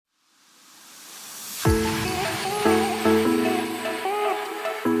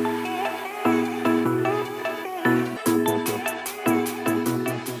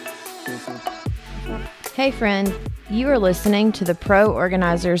Hey friend, you are listening to the Pro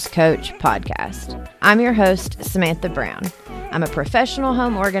Organizers Coach podcast. I'm your host, Samantha Brown. I'm a professional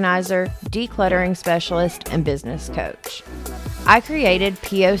home organizer, decluttering specialist, and business coach. I created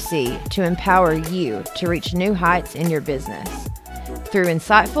POC to empower you to reach new heights in your business. Through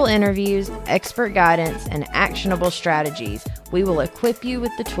insightful interviews, expert guidance, and actionable strategies, we will equip you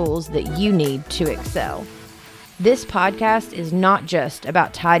with the tools that you need to excel. This podcast is not just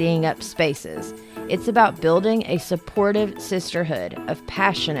about tidying up spaces. It's about building a supportive sisterhood of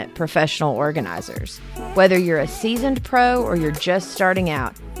passionate professional organizers. Whether you're a seasoned pro or you're just starting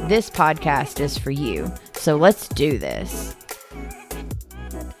out, this podcast is for you. So let's do this.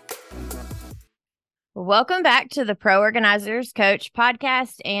 Welcome back to the Pro Organizers Coach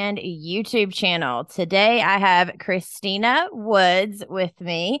podcast and YouTube channel. Today I have Christina Woods with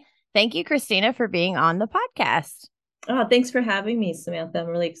me. Thank you, Christina, for being on the podcast. Oh, thanks for having me, Samantha. I'm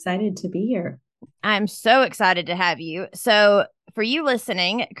really excited to be here. I'm so excited to have you. So for you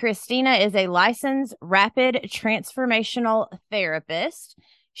listening, Christina is a licensed rapid transformational therapist.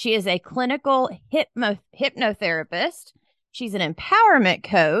 She is a clinical hypnotherapist. She's an empowerment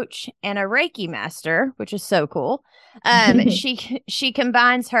coach and a Reiki master, which is so cool. She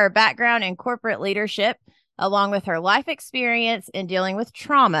combines her background in corporate leadership along with her life experience in dealing with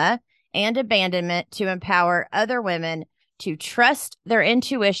trauma and abandonment to empower other women to trust their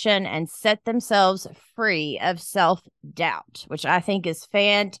intuition and set themselves free of self-doubt, which I think is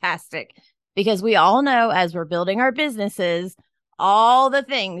fantastic because we all know as we're building our businesses, all the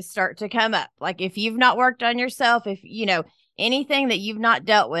things start to come up. Like if you've not worked on yourself, if you know anything that you've not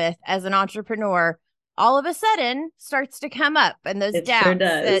dealt with as an entrepreneur, all of a sudden starts to come up and those doubts. Sure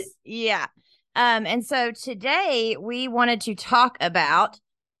does. And so today we wanted to talk about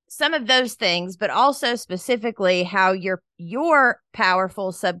some of those things, but also specifically how your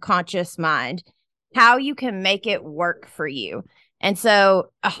powerful subconscious mind, how you can make it work for you. And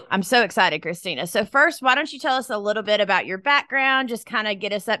so I'm so excited, Christina. So first, why don't you tell us a little bit about your background, just kind of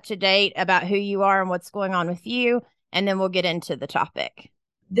get us up to date about who you are and what's going on with you, and then we'll get into the topic.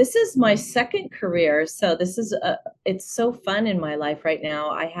 This is my second career. So it's so fun in my life right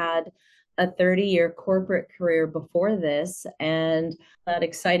now. I had a 30-year corporate career before this and not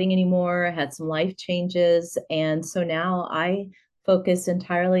exciting anymore. I had some life changes. And so now I focus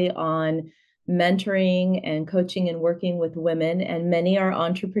entirely on mentoring and coaching and working with women. And many are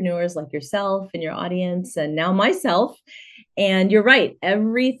entrepreneurs like yourself and your audience, and now myself. And you're right.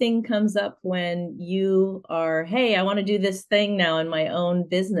 Everything comes up when you are, hey, I want to do this thing now in my own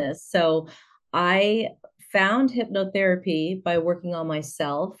business. So I found hypnotherapy by working on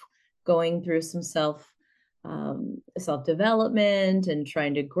myself, going through some self-development and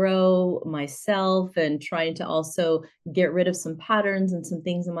trying to grow myself and trying to also get rid of some patterns and some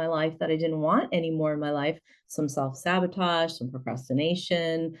things in my life that I didn't want anymore in my life, some self-sabotage, some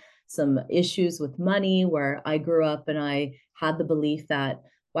procrastination, some issues with money where I grew up and I had the belief that,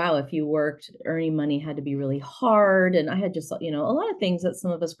 wow, if you worked, earning money had to be really hard. And I had just, a lot of things that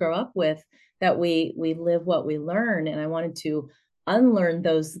some of us grow up with that we live what we learn. And I wanted to unlearn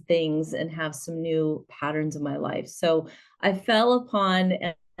those things and have some new patterns in my life. So I fell upon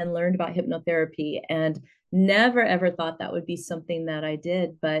and learned about hypnotherapy and never, ever thought that would be something that I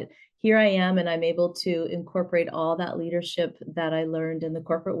did. But here I am, and I'm able to incorporate all that leadership that I learned in the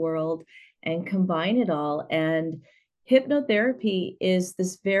corporate world and combine it all. And hypnotherapy is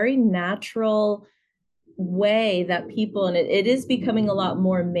this very natural way that people, and it is becoming a lot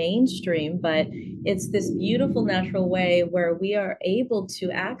more mainstream, but it's this beautiful natural way where we are able to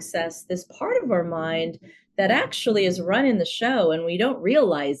access this part of our mind that actually is running the show and we don't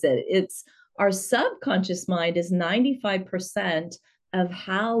realize it. It's our subconscious mind is 95% of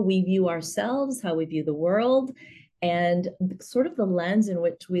how we view ourselves, how we view the world, and sort of the lens in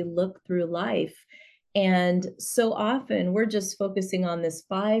which we look through life. And so often we're just focusing on this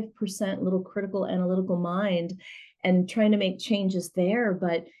 5% little critical analytical mind and trying to make changes there.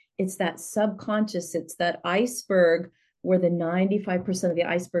 But it's that subconscious, it's that iceberg where the 95% of the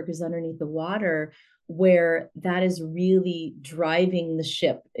iceberg is underneath the water, where that is really driving the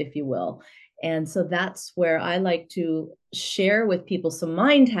ship, if you will. And so that's where I like to share with people some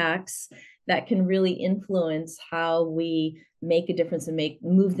mind hacks that can really influence how we make a difference and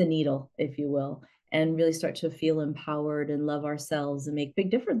move the needle, if you will, and really start to feel empowered and love ourselves and make big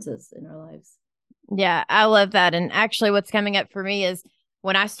differences in our lives. Yeah, I love that. And actually what's coming up for me is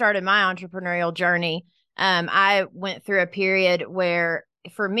when I started my entrepreneurial journey, I went through a period where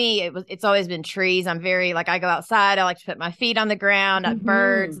for me, it's always been trees. I'm very I go outside. I like to put my feet on the ground,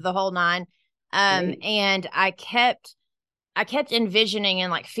 birds, the whole nine. And I kept I kept envisioning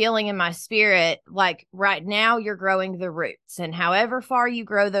and like feeling in my spirit, like right now you're growing the roots, and however far you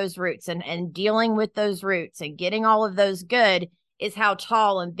grow those roots and dealing with those roots and getting all of those good is how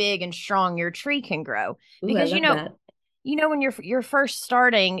tall and big and strong your tree can grow. Ooh, I Because, love that. when you're first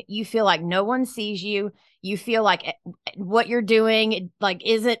starting, you feel like no one sees you. You feel like what you're doing, like,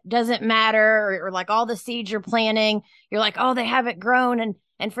 doesn't matter, or like all the seeds you're planting, you're like, oh, they haven't grown.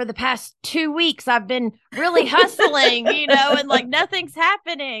 And for the past 2 weeks, I've been really hustling, and like nothing's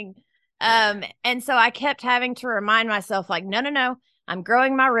happening. And so I kept having to remind myself, like, no, no, no, I'm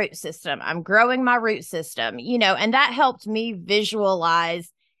growing my root system. I'm growing my root system, and that helped me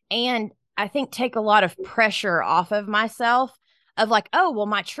visualize and I think take a lot of pressure off of myself of like, oh, well,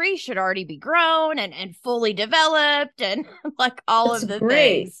 my tree should already be grown and fully developed and like all That's of the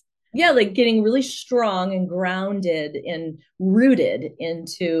great. things. Yeah, like getting really strong and grounded and rooted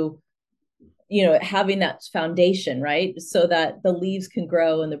into, having that foundation, right? So that the leaves can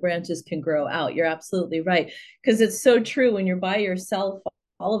grow and the branches can grow out. You're absolutely right. Because it's so true when you're by yourself,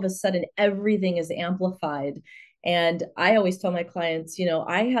 all of a sudden everything is amplified. And I always tell my clients,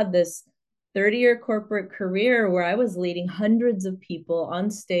 I had this 30-year corporate career where I was leading hundreds of people on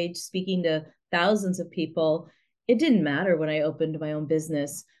stage, speaking to thousands of people. It didn't matter when I opened my own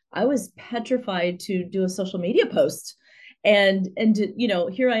business. I was petrified to do a social media post. And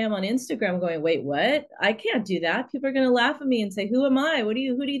here I am on Instagram going, wait, what? I can't do that. People are going to laugh at me and say, who am I? Who do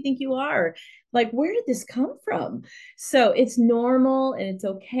you think you are? Like, where did this come from? So it's normal and it's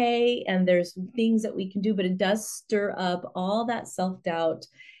okay. And there's things that we can do, but it does stir up all that self-doubt.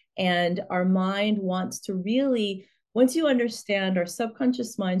 And our mind wants to really, once you understand our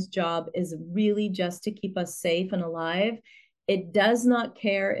subconscious mind's job is really just to keep us safe and alive, it does not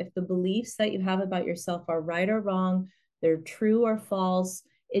care if the beliefs that you have about yourself are right or wrong, they're true or false.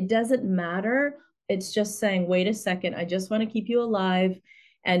 It doesn't matter. It's just saying, wait a second, I just want to keep you alive.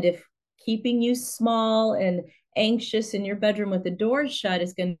 And if keeping you small and anxious in your bedroom with the door shut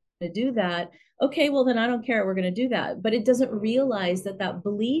is going to do that, okay, well, then I don't care. We're going to do that. But it doesn't realize that that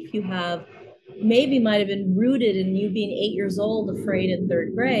belief you have maybe might have been rooted in you being 8 years old, afraid in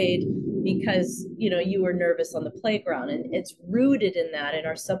third grade because you were nervous on the playground, and it's rooted in that, and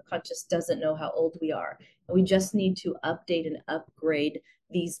our subconscious doesn't know how old we are. And we just need to update and upgrade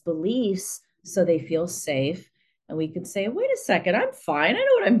these beliefs so they feel safe, and we can say, wait a second, I'm fine, I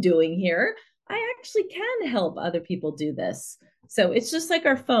know what I'm doing here, I actually can help other people do this. So it's just like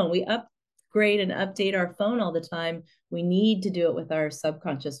our phone, we upgrade and update our phone all the time. We need to do it with our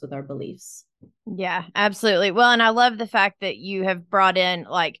subconscious, with our beliefs. Yeah, absolutely. Well, and I love the fact that you have brought in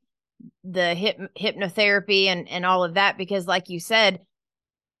like the hypnotherapy and all of that, because like you said,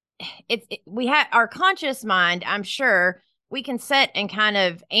 we have our conscious mind. I'm sure we can sit and kind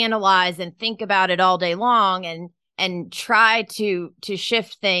of analyze and think about it all day long and try to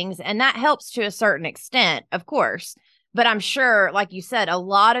shift things, and that helps to a certain extent, of course. But I'm sure, like you said, a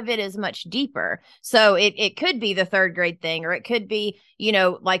lot of it is much deeper. So it could be the third grade thing, or it could be,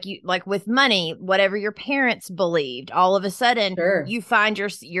 like with money, whatever your parents believed, all of a sudden Sure. you find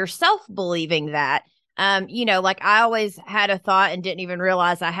yourself believing that. Like I always had a thought and didn't even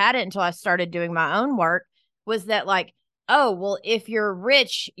realize I had it until I started doing my own work, was that like, oh, well, if you're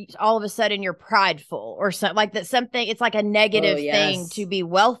rich, all of a sudden you're prideful or something like that. Something, it's like a Oh, negative thing to yes. be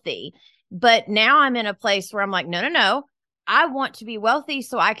wealthy. But now I'm in a place where I'm like, no, no, no. I want to be wealthy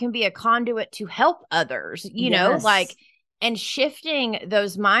so I can be a conduit to help others, like, Yes. and shifting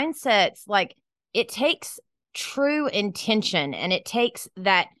those mindsets, like it takes true intention, and it takes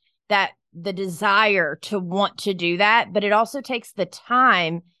that the desire to want to do that, but it also takes the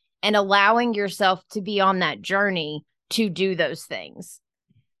time and allowing yourself to be on that journey to do those things.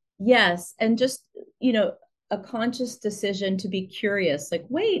 Yes. And just, a conscious decision to be curious, like,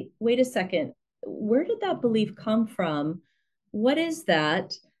 wait a second, where did that belief come from? What is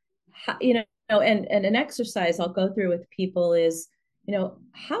that? How, and an exercise I'll go through with people is,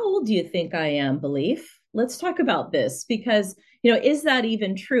 how old do you think I am, belief? Let's talk about this because, is that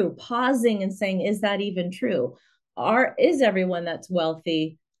even true? Pausing and saying, is that even true? Is everyone that's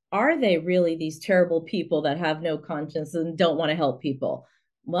wealthy, are they really these terrible people that have no conscience and don't want to help people?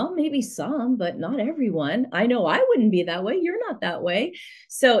 Well, maybe some, but not everyone. I know I wouldn't be that way. You're not that way.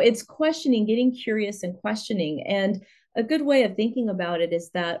 So it's questioning, getting curious and questioning. And a good way of thinking about it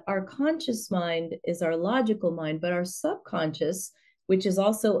is that our conscious mind is our logical mind, but our subconscious, which is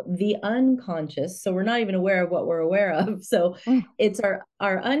also the unconscious, so we're not even aware of what we're aware of. So Mm. it's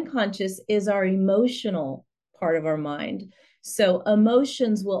our unconscious is our emotional part of our mind. So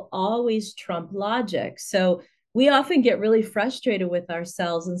emotions will always trump logic. So we often get really frustrated with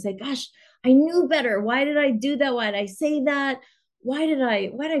ourselves and say, gosh, I knew better. Why did I do that? Why did I say that? Why did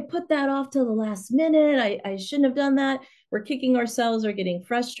I put that off till the last minute? I shouldn't have done that. We're kicking ourselves or getting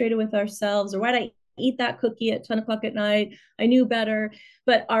frustrated with ourselves, or why did I eat that cookie at 10 o'clock at night? I knew better.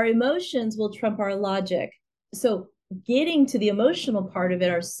 But our emotions will trump our logic. So getting to the emotional part of it,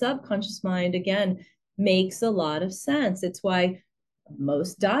 our subconscious mind, again, makes a lot of sense. It's why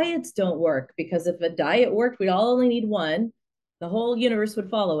most diets don't work, because if a diet worked, we'd all only need one. The whole universe would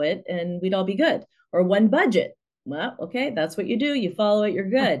follow it and we'd all be good. Or one budget. Well, okay, that's what you do. You follow it, you're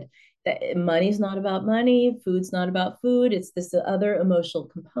good. Money's not about money, food's not about food. It's this other emotional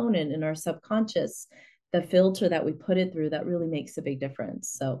component in our subconscious, the filter that we put it through, that really makes a big difference.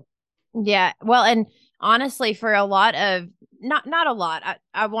 So Yeah. Well, and honestly, for a lot of not a lot,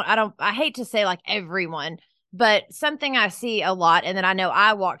 I hate to say like everyone, but something I see a lot and that I know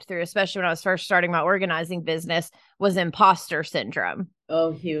I walked through, especially when I was first starting my organizing business, was imposter syndrome.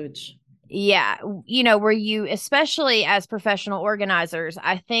 oh, huge. Yeah, where you, especially as professional organizers,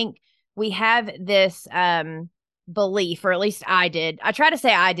 I think we have this belief, or at least I did. I try to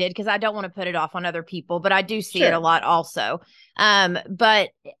say I did because I don't want to put it off on other people, but I do see it a Sure. lot also. But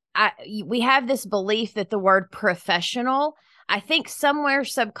we have this belief that the word professional, I think somewhere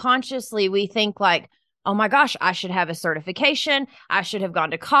subconsciously we think like, oh my gosh, I should have a certification. I should have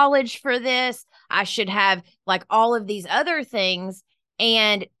gone to college for this. I should have like all of these other things.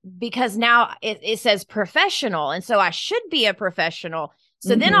 And because now it says professional, and so I should be a professional.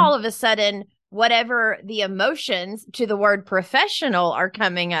 So then Mm-hmm. all of a sudden, whatever the emotions to the word professional are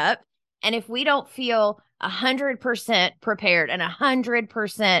coming up. And if we don't feel 100% prepared and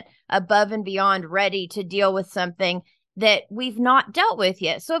 100% above and beyond ready to deal with something that we've not dealt with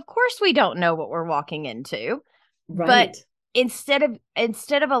yet. So of course we don't know what we're walking into. But Right. instead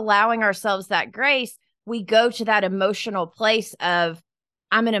of allowing ourselves that grace, we go to that emotional place of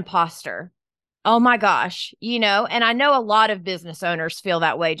I'm an imposter. Oh my gosh, and I know a lot of business owners feel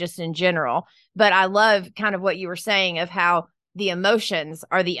that way just in general, but I love kind of what you were saying of how the emotions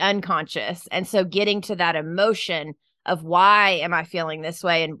are the unconscious. And so getting to that emotion of why am I feeling this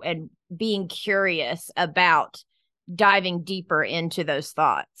way, and being curious about diving deeper into those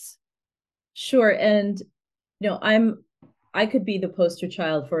thoughts. Sure. And I could be the poster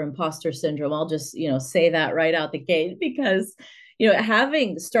child for imposter syndrome. I'll just, say that right out the gate, because,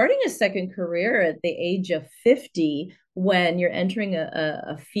 having starting a second career at the age of 50, when you're entering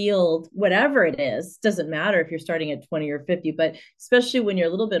a field, whatever it is, doesn't matter if you're starting at 20 or 50, but especially when you're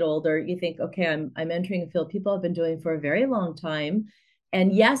a little bit older, you think, okay, I'm entering a field people have been doing for a very long time.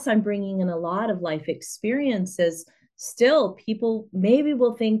 And yes, I'm bringing in a lot of life experiences. Still, people maybe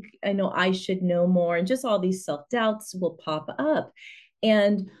will think, I know I should know more, and just all these self-doubts will pop up.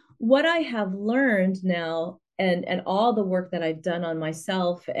 And what I have learned now, and all the work that I've done on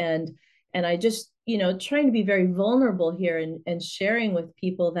myself, and I just, trying to be very vulnerable here, and sharing with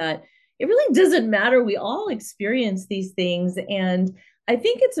people that it really doesn't matter. We all experience these things. And I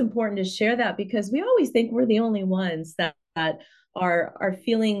think it's important to share that, because we always think we're the only ones that are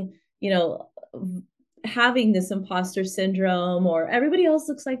feeling, having this imposter syndrome, or everybody else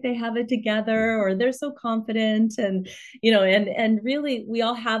looks like they have it together, or they're so confident. And and really we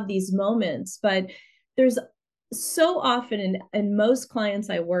all have these moments, but there's so often in most clients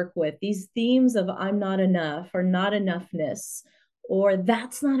I work with, these themes of I'm not enough, or not enoughness, or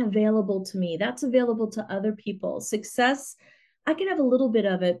that's not available to me, that's available to other people. Success, I can have a little bit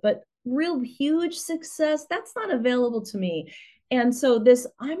of it, but real huge success, that's not available to me. And so this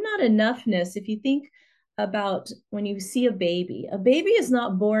I'm not enoughness, if you think about when you see a baby is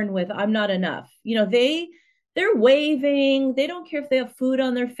not born with I'm not enough. They're waving, they don't care if they have food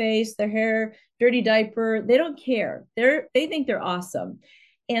on their face, their hair, dirty diaper, they don't care. They think they're awesome.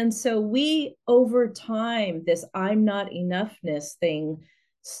 And so we, over time, this I'm not enoughness thing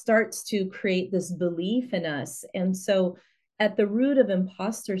starts to create this belief in us. And so at the root of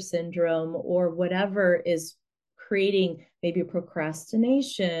imposter syndrome, or whatever is creating maybe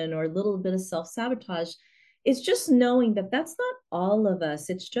procrastination or a little bit of self-sabotage, it's just knowing that that's not all of us,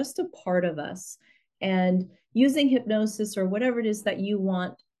 it's just a part of us. And using hypnosis or whatever it is that you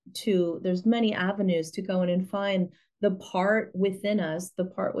want to, there's many avenues to go in and find the part within us, the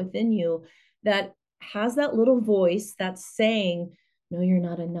part within you that has that little voice that's saying, no, you're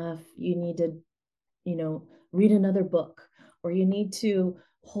not enough, you need to, read another book, or you need to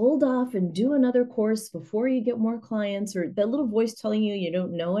hold off and do another course before you get more clients, or that little voice telling you you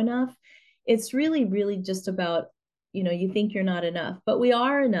don't know enough. It's really, really just about, you think you're not enough, but we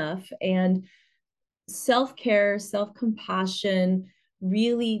are enough. And self-care, self-compassion,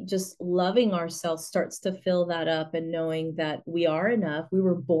 really just loving ourselves starts to fill that up, and knowing that we are enough, we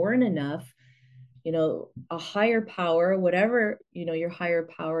were born enough, a higher power, whatever, your higher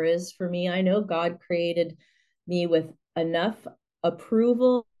power is. For me, I know God created me with enough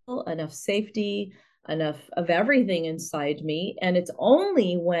approval, enough safety, enough of everything inside me. And it's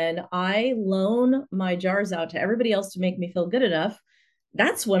only when I loan my jars out to everybody else to make me feel good enough,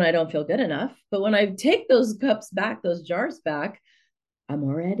 that's when I don't feel good enough. But when I take those cups back, those jars back, I'm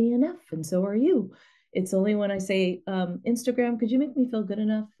already enough. And so are you. It's only when I say, Instagram, could you make me feel good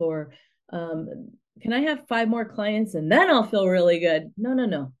enough? Or can I have 5 more clients and then I'll feel really good? No, no,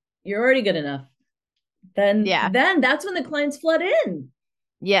 no. You're already good enough. Then Yeah. then that's when the clients flood in.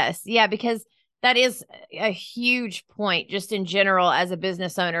 Yes. Yeah. Because that is a huge point, just in general, as a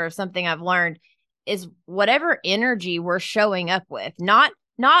business owner, of something I've learned is whatever energy we're showing up with, not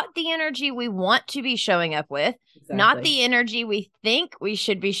the energy we want to be showing up with, not Exactly. the energy we think we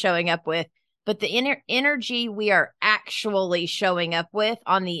should be showing up with, but the energy we are actually showing up with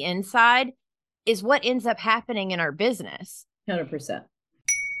on the inside is what ends up happening in our business. 100%.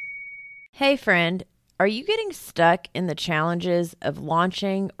 Hey, friend, are you getting stuck in the challenges of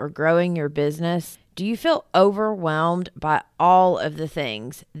launching or growing your business? Do you feel overwhelmed by all of the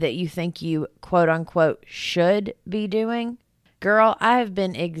things that you think you quote unquote should be doing? Girl, I have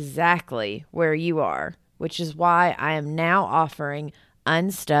been exactly where you are, which is why I am now offering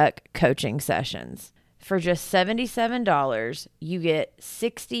Unstuck coaching sessions. For just $77, you get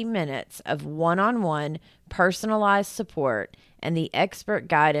 60 minutes of one-on-one personalized support and the expert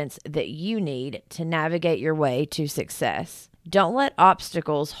guidance that you need to navigate your way to success. Don't let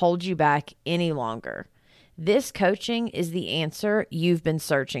obstacles hold you back any longer. This coaching is the answer you've been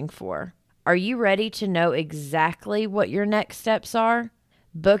searching for. Are you ready to know exactly what your next steps are?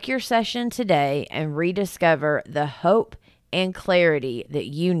 Book your session today and rediscover the hope and clarity that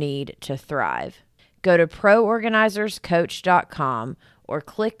you need to thrive. Go to proorganizerscoach.com or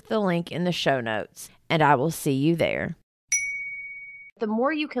click the link in the show notes, and I will see you there. The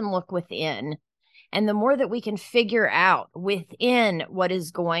more you can look within, and the more that we can figure out within what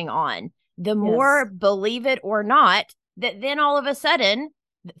is going on, the more, believe it or not, that then all of a sudden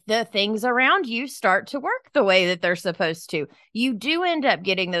the things around you start to work the way that they're supposed to. You do end up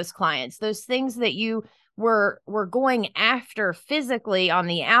getting those clients, those things that you were going after physically on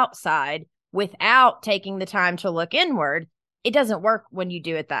the outside without taking the time to look inward. It doesn't work when you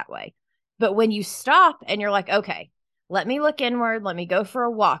do it that way. But when you stop and you're like, okay, let me look inward, let me go for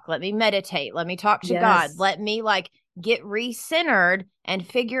a walk, let me meditate, let me talk to God, let me get recentered and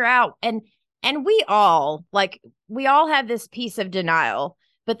figure out. And we all have this piece of denial,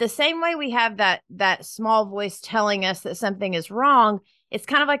 but the same way we have that small voice telling us that something is wrong, it's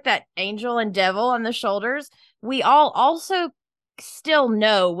kind of like that angel and devil on the shoulders. We all also still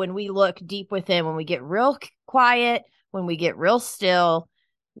know, when we look deep within, when we get real quiet, when we get real still,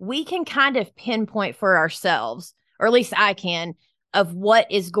 we can kind of pinpoint for ourselves, or at least I can, of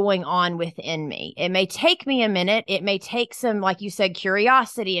what is going on within me. It may take me a minute. It may take some, like you said,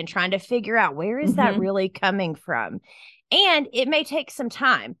 curiosity and trying to figure out, where is that really coming from? And it may take some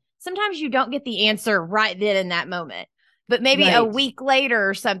time. Sometimes you don't get the answer right then in that moment, but maybe a week later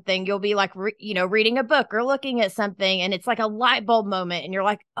or something, you'll be reading a book or looking at something, and it's like a light bulb moment, and you're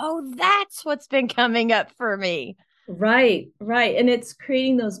like, oh, that's what's been coming up for me. Right. And it's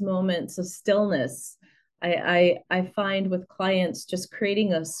creating those moments of stillness. I find with clients, just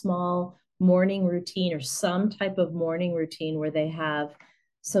creating a small morning routine or some type of morning routine where they have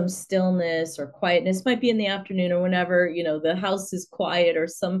some stillness or quietness. Might be in the afternoon or whenever, the house is quiet, or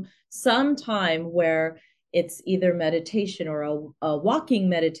some time where it's either meditation or a walking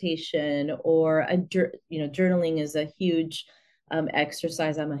meditation, or journaling is a huge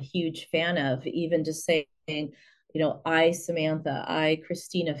exercise I'm a huge fan of. Even just saying, I, Samantha, I,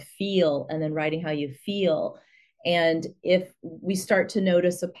 Christina, feel, and then writing how you feel. And if we start to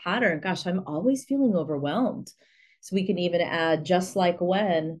notice a pattern, gosh, I'm always feeling overwhelmed. So we can even add just like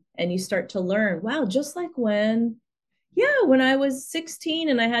when, and you start to learn, wow, just like when, yeah, when I was 16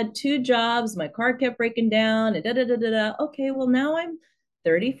 and I had 2 jobs, my car kept breaking down, and da da da da da. Okay, well, now I'm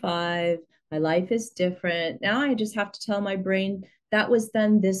 35. My life is different. Now I just have to tell my brain that was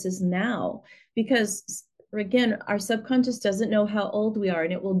then, this is now. Because again, our subconscious doesn't know how old we are,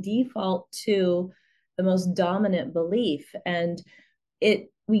 and it will default to the most dominant belief. And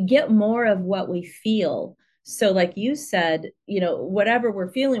we get more of what we feel. So like you said, whatever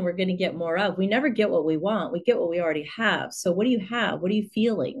we're feeling, we're going to get more of. We never get what we want. We get what we already have. So what do you have? What are you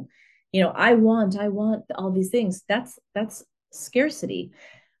feeling? I want all these things. That's scarcity.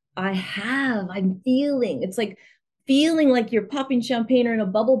 I'm feeling. It's like feeling like you're popping champagne or in a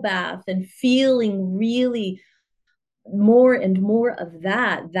bubble bath and feeling really more and more of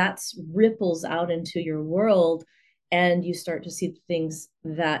that's ripples out into your world, and you start to see things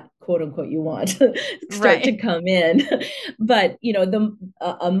that quote unquote you want start to Right. come in. But the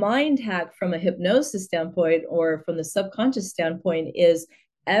a mind hack from a hypnosis standpoint or from the subconscious standpoint is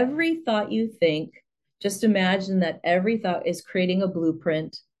every thought you think, just imagine that every thought is creating a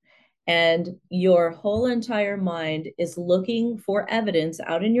blueprint, and your whole entire mind is looking for evidence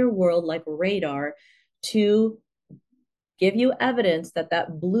out in your world like radar to give you evidence that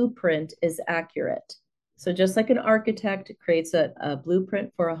that blueprint is accurate. So just like an architect creates a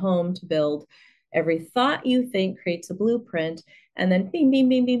blueprint for a home to build, every thought you think creates a blueprint, and then bing, bing,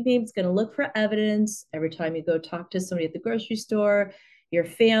 bing, bing, bing, it's going to look for evidence every time you go talk to somebody at the grocery store, your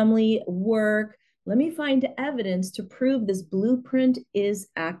family, work. Let me find evidence to prove this blueprint is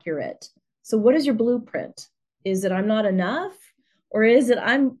accurate. So what is your blueprint? Is it I'm not enough? Or is it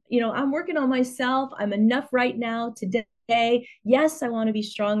I'm working on myself. I'm enough right now today. Yes, I want to be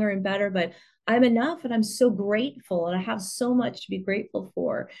stronger and better, but I'm enough and I'm so grateful and I have so much to be grateful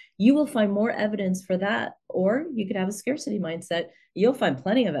for. You will find more evidence for that. Or you could have a scarcity mindset. You'll find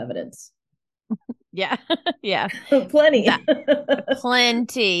plenty of evidence. Yeah. Yeah. That Plenty.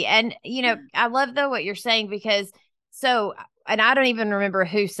 plenty. And I love though what you're saying because so and I don't even remember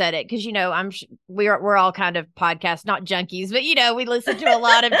who said it because we're all kind of podcast not junkies, but we listen to a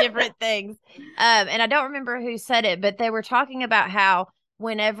lot of different things. And I don't remember who said it, but they were talking about how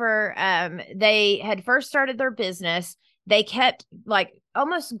whenever they had first started their business, they kept like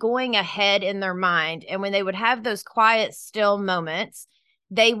almost going ahead in their mind, and when they would have those quiet still moments,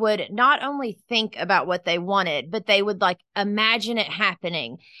 they would not only think about what they wanted, but they would like imagine it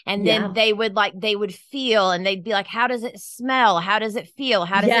happening. And then Yeah. they would feel, and they'd be like, how does it smell? How does it feel?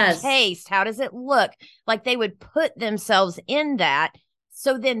 How does it Yes. taste? How does it look? Like they would put themselves in that.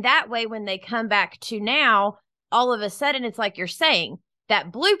 So then that way, when they come back to now, all of a sudden, it's like you're saying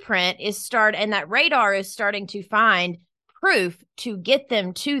that blueprint and that radar is starting to find proof to get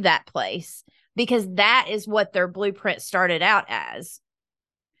them to that place because that is what their blueprint started out as.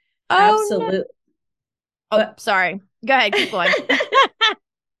 Oh no. Absolutely. Oh, sorry. Go ahead, keep going.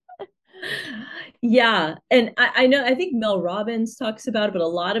 Yeah. And I know, I think Mel Robbins talks about it, but a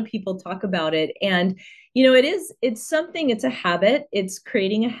lot of people talk about it. And, it's something, it's a habit, it's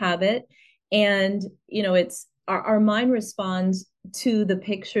creating a habit. And, it's our mind responds to the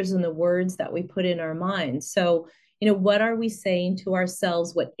pictures and the words that we put in our minds. So, what are we saying to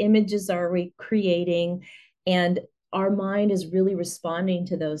ourselves? What images are we creating? And our mind is really responding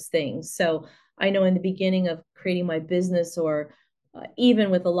to those things. So, I know in the beginning of creating my business or even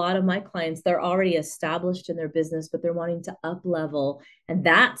with a lot of my clients, they're already established in their business, but they're wanting to up level. And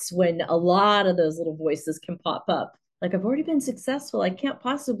that's when a lot of those little voices can pop up. Like, I've already been successful. I can't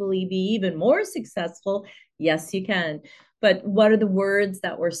possibly be even more successful. Yes, you can. But what are the words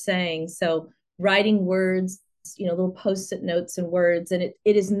that we're saying? So, writing words, little post-it notes and words. And it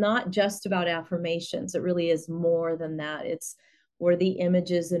is not just about affirmations. It really is more than that. It's where the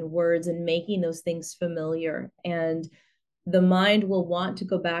images and words and making those things familiar. And the mind will want to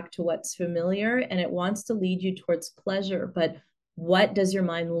go back to what's familiar and it wants to lead you towards pleasure. But what does your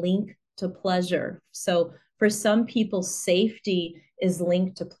mind link to pleasure? So for some people, safety is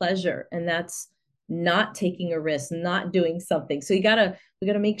linked to pleasure, and that's not taking a risk, not doing something. So we gotta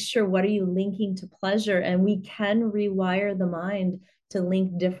make sure, what are you linking to pleasure? And we can rewire the mind to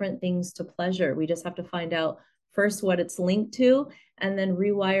link different things to pleasure. We just have to find out first what it's linked to, and then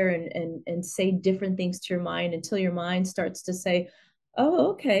rewire and say different things to your mind until your mind starts to say,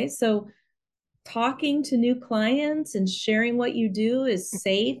 oh, okay, so talking to new clients and sharing what you do is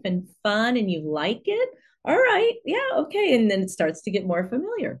safe and fun and you like it. All right, yeah, okay. And then it starts to get more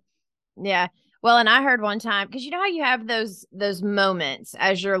familiar. Yeah. Well, and I heard one time because you know how you have those moments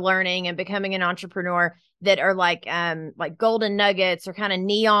as you're learning and becoming an entrepreneur that are like golden nuggets or kind of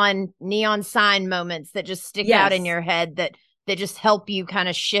neon sign moments that just stick out in Yes. your head that just help you kind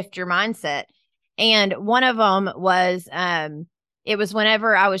of shift your mindset. And one of them was it was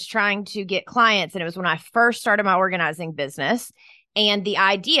whenever I was trying to get clients, and it was when I first started my organizing business. And the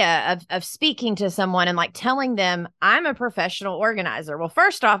idea of speaking to someone and like telling them I'm a professional organizer. Well,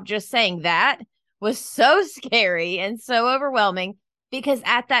 first off, just saying that was so scary and so overwhelming because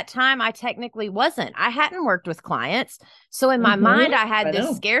at that time I technically wasn't. I hadn't worked with clients. So in my mind I had I this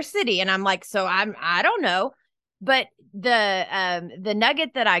know. scarcity and I'm like, so I don't know. But the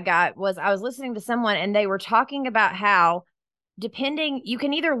nugget that I got was I was listening to someone and they were talking about how depending, you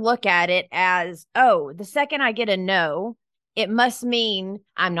can either look at it as, oh, the second I get a no, it must mean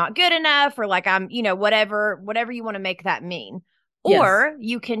I'm not good enough, or like I'm, whatever you want to make that mean. Yes, Or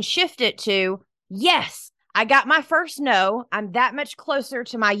you can shift it to, yes, I got my first no. I'm that much closer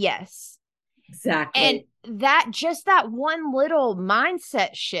to my yes. And exactly. that one little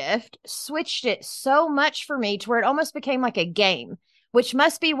mindset shift switched it so much for me to where it almost became like a game, which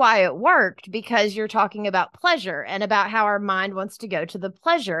must be why it worked, because you're talking about pleasure and about how our mind wants to go to the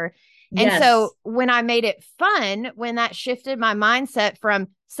pleasure. And so Yes. when I made it fun, when that shifted my mindset from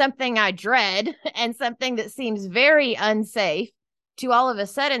something I dread and something that seems very unsafe to all of a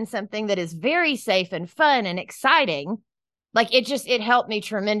sudden something that is very safe and fun and exciting, like it helped me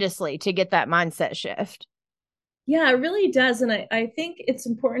tremendously to get that mindset shift. Yeah, it really does. And I think it's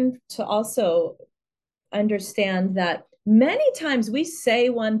important to also understand that many times we say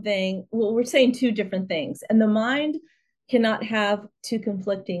one thing, well, we're saying two different things, and the mind cannot have two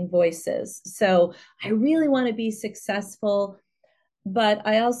conflicting voices. So I really want to be successful, but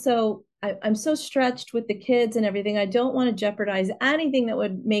I'm so stretched with the kids and everything. I don't want to jeopardize anything that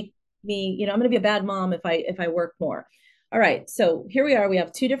would make me, I'm going to be a bad mom if I work more. All right, so here we are. We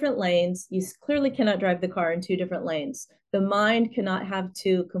have two different lanes. You clearly cannot drive the car in two different lanes. The mind cannot have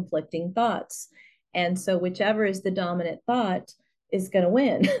two conflicting thoughts. And so whichever is the dominant thought is going to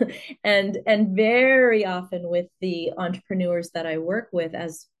win. And very often with the entrepreneurs that I work with,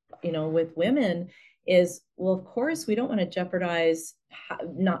 as with women, is, well, of course we don't want to jeopardize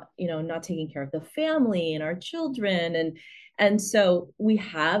not taking care of the family and our children, and so we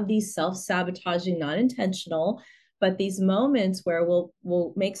have these self-sabotaging, not intentional, but these moments where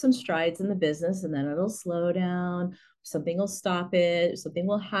we'll make some strides in the business and then it'll slow down, something will stop it, something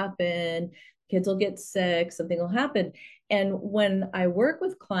will happen, kids will get sick, something will happen. And when I work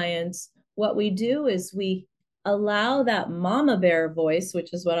with clients, what we do is we allow that mama bear voice,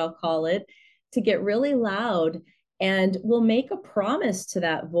 which is what I'll call it, to get really loud, and we'll make a promise to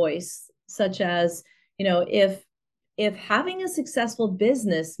that voice, such as, if having a successful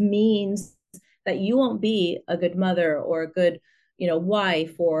business means that you won't be a good mother or a good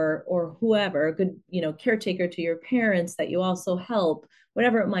wife or whoever, a good caretaker to your parents that you also help,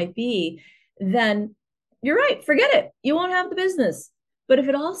 whatever it might be, then you're right, forget it, you won't have the business. But if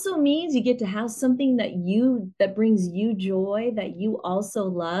it also means you get to have something that brings you joy, that you also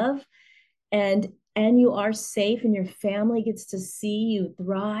love, and you are safe and your family gets to see you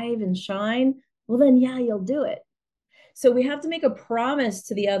thrive and shine, well then yeah, you'll do it. So we have to make a promise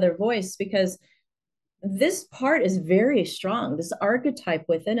to the other voice, because this part is very strong. This archetype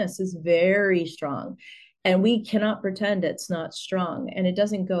within us is very strong, and we cannot pretend it's not strong, and it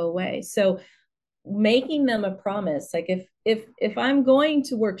doesn't go away. So making them a promise, like if I'm going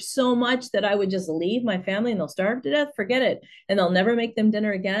to work so much that I would just leave my family and they'll starve to death, forget it, and they'll never make them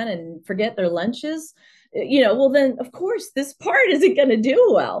dinner again and forget their lunches, well then of course this part isn't going to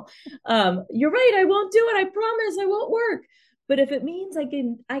do well. You're right, I won't do it, I promise I won't work. But if it means I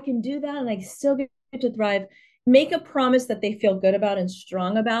can do that and I still get to thrive, make a promise that they feel good about and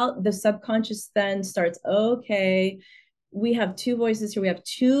strong about, the subconscious then starts, okay, we have two voices here, we have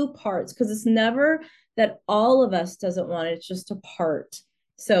two parts, because it's never that all of us doesn't want it, it's just a part.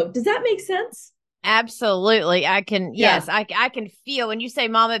 So does that make sense? Absolutely. Yes, Yeah. I can feel when you say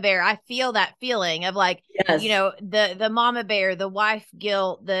mama bear, I feel that feeling of like, Yes. the mama bear, the wife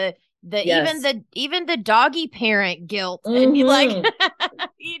guilt, the Yes. even the doggy parent guilt. And you like,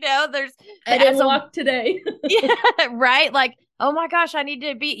 Mm-hmm. there's I as didn't a walk today. yeah, right? Like, oh my gosh, I need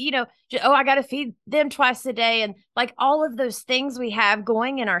to be, oh, I got to feed them twice a day. And like all of those things we have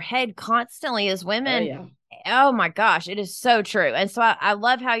going in our head constantly as Oh women. yeah. Oh my gosh, it is so true. And so I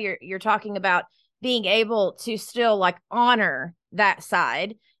love how you're talking about being able to still like honor that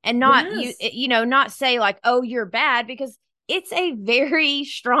side and not Yes. not say like, oh, you're bad, because it's a very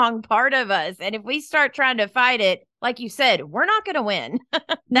strong part of us. And if we start trying to fight it, like you said, we're not going to win.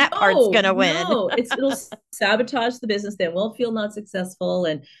 That part's going No, to win. no, it'll sabotage the business. They will feel not successful,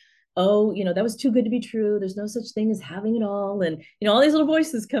 and oh, that was too good to be true. There's no such thing as having it all, and all these little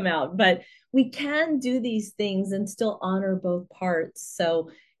voices come out. But we can do these things and still honor both parts. So,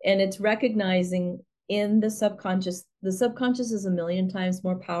 and it's recognizing in the subconscious. The subconscious is a million times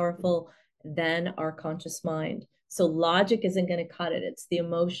more powerful than our conscious mind. So logic isn't going to cut it. It's the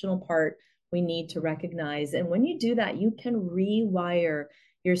emotional part we need to recognize. And when you do that, you can rewire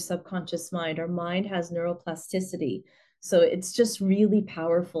your subconscious mind. Our mind has neuroplasticity. So it's just really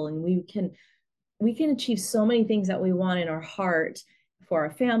powerful, and we can achieve so many things that we want in our heart, for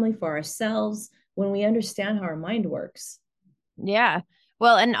our family, for ourselves, when we understand how our mind works. Yeah.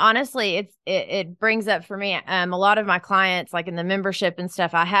 Well, and honestly, it brings up for me a lot of my clients, like in the membership and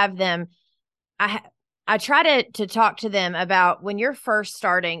stuff, I have them. I try to talk to them about when you're first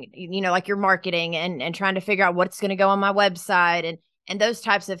starting, like your marketing and trying to figure out what's going to go on my website and those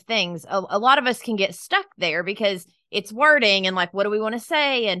types of things. A lot of us can get stuck there because it's wording and like, what do we want to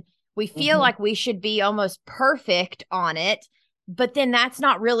say? And we feel Mhm. like we should be almost perfect on it, but then that's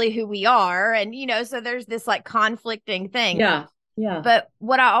not really who we are. And, so there's this like conflicting thing. Yeah. Yeah. But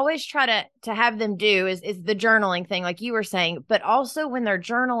what I always try to have them do is the journaling thing, like you were saying, but also when they're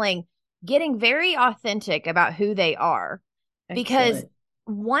journaling, getting very authentic about who they are. Because Excellent.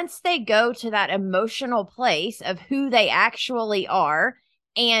 once they go to that emotional place of who they actually are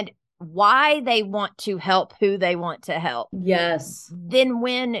and why they want to help who they want to help, Yes. then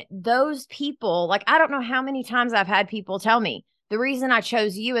when those people, like I don't know how many times I've had people tell me the reason I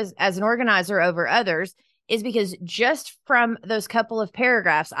chose you as an organizer over others is because just from those couple of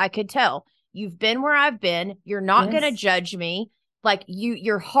paragraphs I could tell you've been where I've been, you're not going to Yes. judge me, like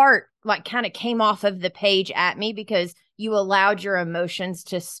your heart like kind of came off of the page at me because you allowed your emotions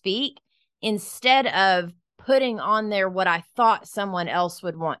to speak instead of putting on there what I thought someone else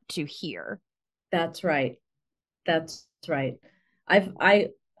would want to hear. That's right. That's right. I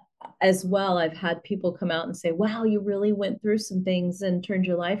as well, I've had people come out and say, wow, you really went through some things and turned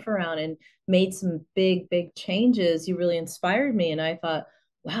your life around and made some big, big changes. You really inspired me. And I thought,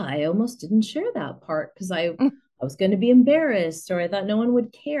 wow, I almost didn't share that part because I was going to be embarrassed or I thought no one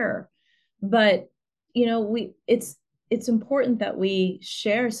would care. But, it's important that we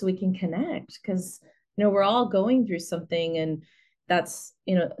share so we can connect because, we're all going through something and that's,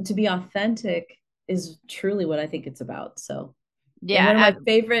 to be authentic is truly what I think it's about. So, and one of Yeah, my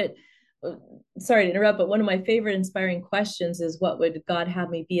favorite, sorry to interrupt, but one of my favorite inspiring questions is what would God have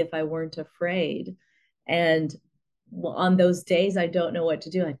me be if I weren't afraid? And on those days, I don't know what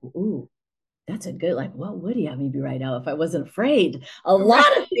to do. Like, ooh, that's a good, like, what would he have me be right now if I wasn't afraid? A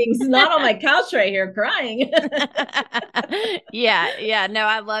lot of things, not on my couch right here crying. yeah, no,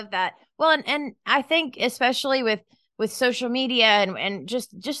 I love that. Well, and I think especially with social media and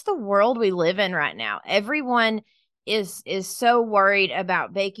just the world we live in right now, everyone is so worried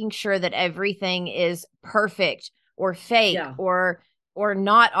about making sure that everything is perfect or fake Yeah, or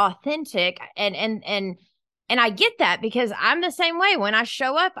not authentic and I get that because I'm the same way. When I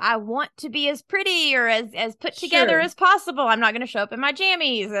show up, I want to be as pretty or as put together sure. as possible. I'm not going to show up in my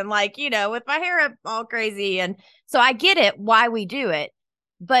jammies and like, with my hair up all crazy. And so I get it why we do it.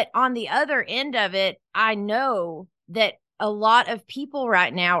 But on the other end of it, I know that a lot of people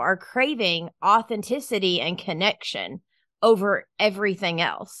right now are craving authenticity and connection over everything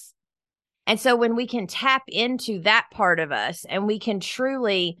else. And so when we can tap into that part of us and we can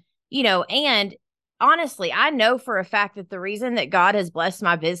truly, and honestly, I know for a fact that the reason that God has blessed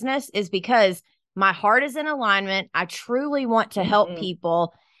my business is because my heart is in alignment. I truly want to help Mm-hmm.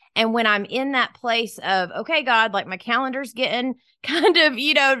 people. And when I'm in that place of, okay, God, like my calendar's getting kind of,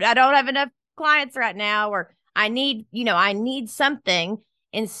 I don't have enough clients right now, or I need something,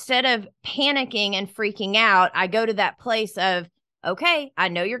 instead of panicking and freaking out, I go to that place of, okay, I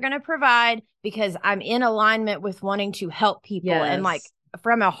know you're going to provide because I'm in alignment with wanting to help people and like Yes.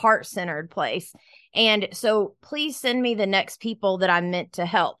 from a heart centered place. And so please send me the next people that I'm meant to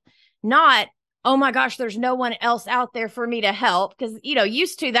help. Not, oh my gosh, there's no one else out there for me to help. Cause,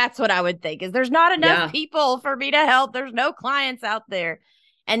 used to, that's what I would think is there's not enough Yeah. people for me to help. There's no clients out there.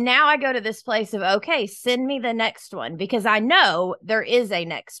 And now I go to this place of, okay, send me the next one because I know there is a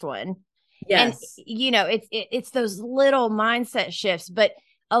next one. And Yes. it's those little mindset shifts, but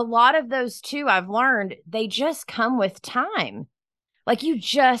a lot of those too, I've learned they just come with time. Like you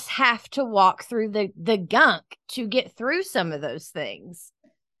just have to walk through the gunk to get through some of those things.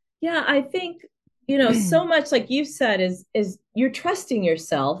 Yeah, I think, so much like you said is you're trusting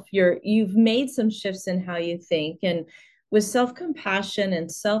yourself. You've made some shifts in how you think and with self-compassion and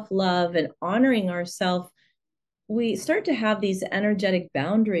self-love and honoring ourselves, we start to have these energetic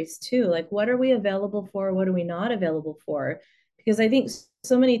boundaries too. Like what are we available for? What are we not available for? Because I think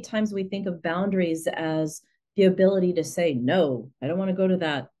so many times we think of boundaries as the ability to say, no, I don't want to go to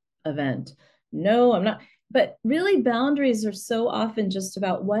that event. No, I'm not. But really, boundaries are so often just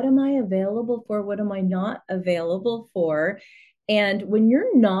about what am I available for? What am I not available for? And when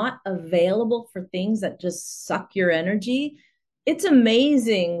you're not available for things that just suck your energy, it's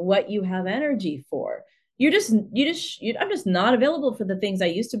amazing what you have energy for. I'm just not available for the things I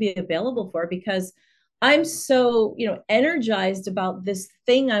used to be available for because I'm so, energized about this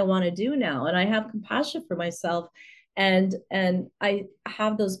thing I want to do now. And I have compassion for myself. And I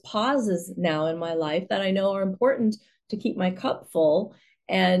have those pauses now in my life that I know are important to keep my cup full.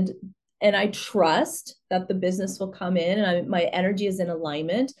 And I trust that the business will come in and my energy is in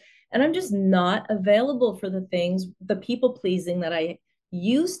alignment. And I'm just not available for the things, the people pleasing that I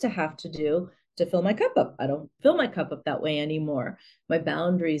used to have to do to fill my cup up. I don't fill my cup up that way anymore. My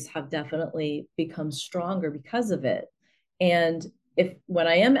boundaries have definitely become stronger because of it. And if when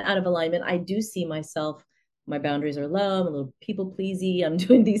I am out of alignment, I do see myself, my boundaries are low, I'm a little people pleasy, I'm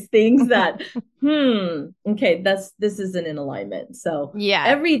doing these things that, okay, this isn't in alignment. So Yeah.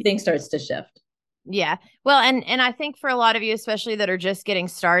 everything starts to shift. Yeah. Well, and I think for a lot of you, especially that are just getting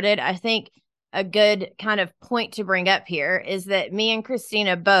started, I think a good kind of point to bring up here is that me and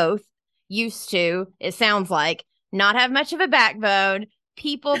Christina both used to, it sounds like, not have much of a backbone,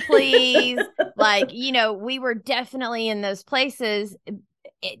 people please. Like, we were definitely in those places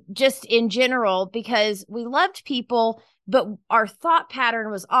just in general because we loved people, but our thought pattern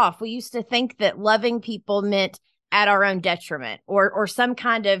was off. We used to think that loving people meant at our own detriment or some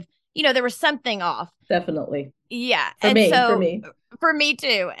kind of, there was something off. Definitely. Yeah. For me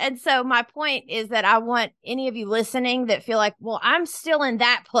too. And so my point is that I want any of you listening that feel like, well, I'm still in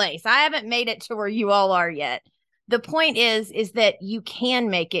that place. I haven't made it to where you all are yet. The point is that you can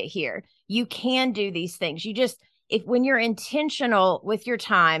make it here. You can do these things. You just, when you're intentional with your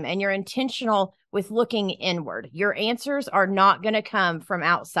time and you're intentional with looking inward, your answers are not going to come from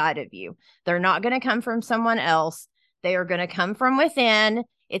outside of you. They're not going to come from someone else. They are going to come from within.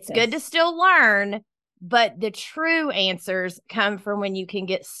 It's good to still learn, but the true answers come from when you can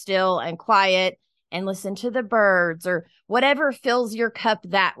get still and quiet and listen to the birds or whatever fills your cup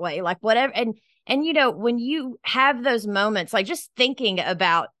that way, like whatever. And when you have those moments, like just thinking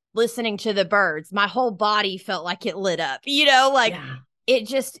about listening to the birds, my whole body felt like it lit up, it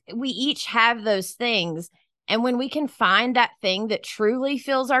just, we each have those things. And when we can find that thing that truly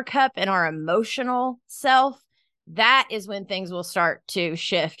fills our cup and our emotional self, that is when things will start to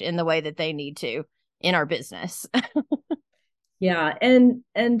shift in the way that they need to in our business. Yeah. And,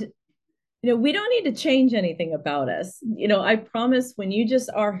 we don't need to change anything about us. I promise when you just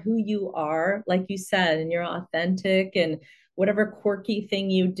are who you are, like you said, and you're authentic and whatever quirky thing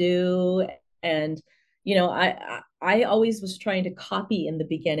you do. And, I always was trying to copy in the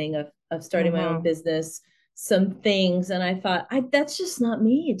beginning of starting my own business, some things. And I thought, that's just not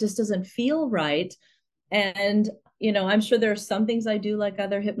me. It just doesn't feel right. And, I'm sure there are some things I do like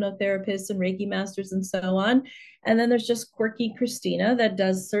other hypnotherapists and Reiki masters and so on. And then there's just quirky Christina that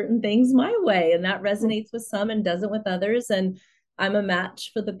does certain things my way, and that resonates with some and doesn't with others. And I'm a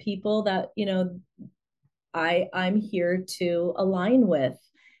match for the people that, I'm here to align with.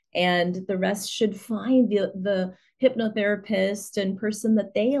 And the rest should find the hypnotherapist and person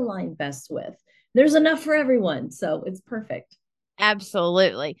that they align best with. There's enough for everyone. So it's perfect.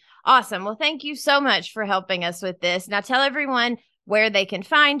 Absolutely. Awesome. Well, thank you so much for helping us with this. Now tell everyone where they can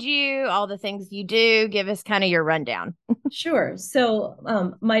find you, all the things you do. Give us kind of your rundown. Sure. So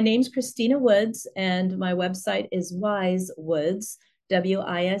my name's Christina Woods, and my website is WiseWoods,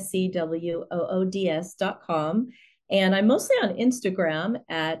 WiseWoods.com. And I'm mostly on Instagram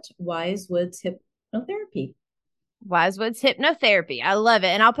at WiseWoods Hypnotherapy. WiseWoods Hypnotherapy. I love it.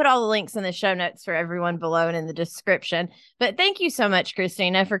 And I'll put all the links in the show notes for everyone below and in the description. But thank you so much,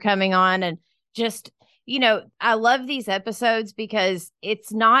 Christina, for coming on. And just, I love these episodes because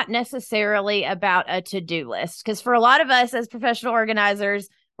it's not necessarily about a to-do list. Because for a lot of us as professional organizers,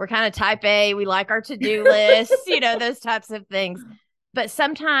 we're kind of type A. We like our to-do lists, those types of things. But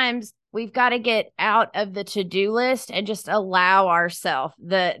sometimes we've got to get out of the to-do list and just allow ourselves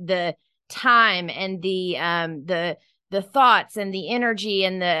the time and the thoughts and the energy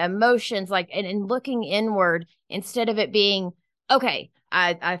and the emotions, like and looking inward instead of it being, okay,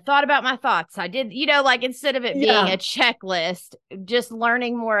 I thought about my thoughts. I did, instead of it being a checklist, just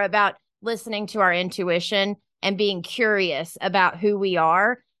learning more about listening to our intuition and being curious about who we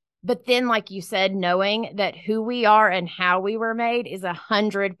are. But then, like you said, knowing that who we are and how we were made is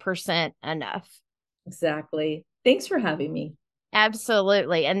 100% enough. Exactly. Thanks for having me.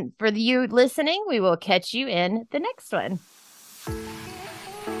 Absolutely. And for you listening, we will catch you in the next one.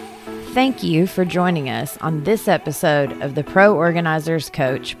 Thank you for joining us on this episode of the Pro Organizers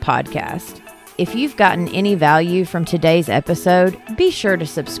Coach podcast. If you've gotten any value from today's episode, be sure to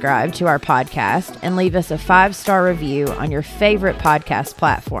subscribe to our podcast and leave us a 5-star review on your favorite podcast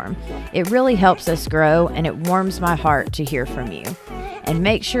platform. It really helps us grow, and it warms my heart to hear from you. And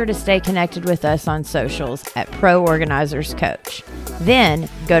make sure to stay connected with us on socials at Pro Organizers Coach. Then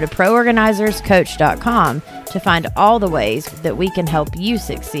go to proorganizerscoach.com to find all the ways that we can help you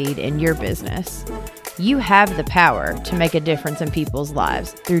succeed in your business. You have the power to make a difference in people's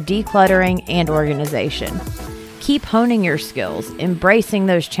lives through decluttering and organization. Keep honing your skills, embracing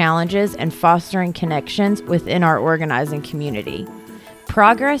those challenges, and fostering connections within our organizing community.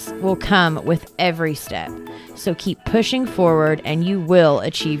 Progress will come with every step. So keep pushing forward and you will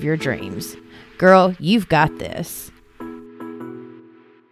achieve your dreams. Girl, you've got this.